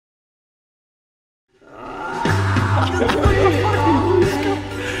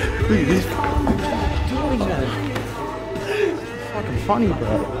at this. What are you doing, man? It's fucking funny,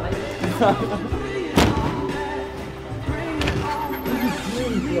 bro.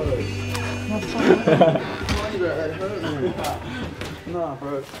 Nah,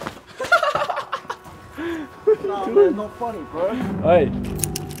 bro. Nah, man, not funny, bro. Hey.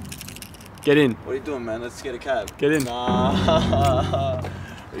 Get in. What are you doing, man? Let's get a cab. Get in. Nah.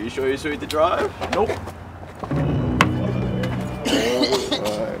 Are you sure you're sweet to drive? Nope.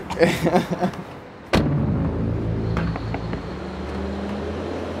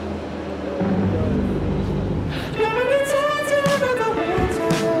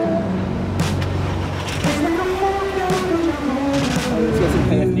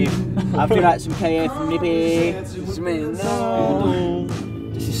 I feel like some KF nippy. No.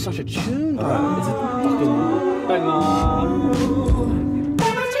 This is such a tune, bro. It's a fucking banger.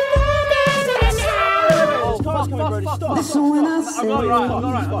 Listen when I say I'm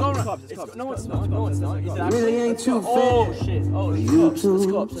right. No, it's not. really ain't too fair. Oh shit. Oh, You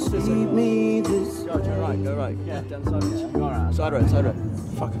to keep me this. Go right. Yeah, down side road. Side road.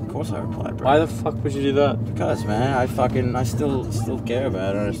 Fucking of course I replied, bro. Why the fuck would you do that? Because, man, I still care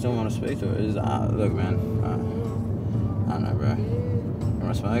about her. I still want to speak to her. Look, man, I don't know, bro. You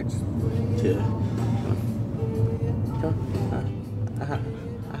want to smoke? Yeah.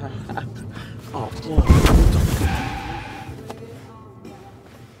 Oh,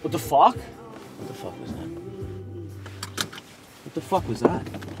 what the fuck? What the fuck was that? What the fuck was that?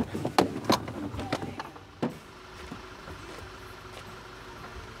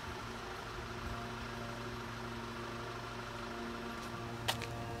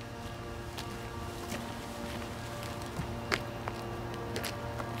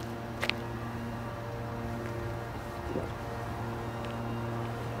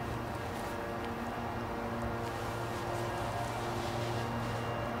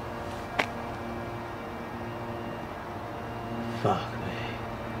 Fuck me.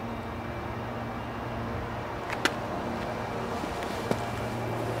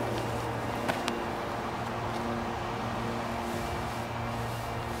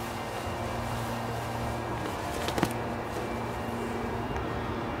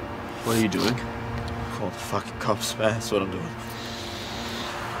 What are you doing? Call the fucking cops, man. That's what I'm doing.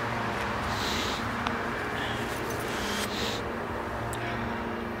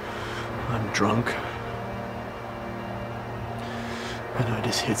 I'm drunk. And I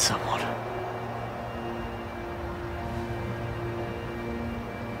just hit someone.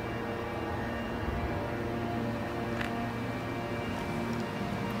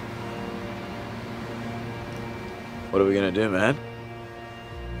 What are we gonna do, man?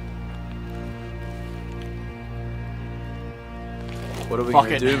 What are we Fuck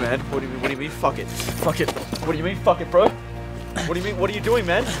gonna it. do, man? What do you mean, fuck it? Fuck it. What do you mean, fuck it, bro? What do you mean? What are you doing,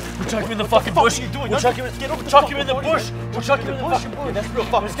 man? We'll chuck him in the fucking bush. What are you doing? We'll chuck him in the bush. We'll chuck him in the bush. Yeah, that's real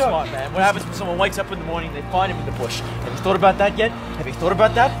fucking smart, man. What happens when someone wakes up in the morning and they find him in the bush? Have you thought about that yet? Have you thought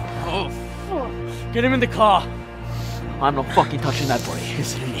about that? Oh, get him in the car. I'm not fucking touching that body.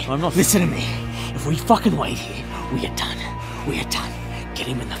 Listen to me. I'm not. Listen to me. If we fucking wait here, we are done. We are done. Get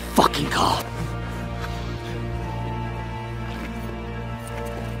him in the fucking car.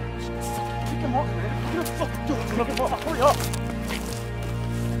 Come on, man. Hurry up.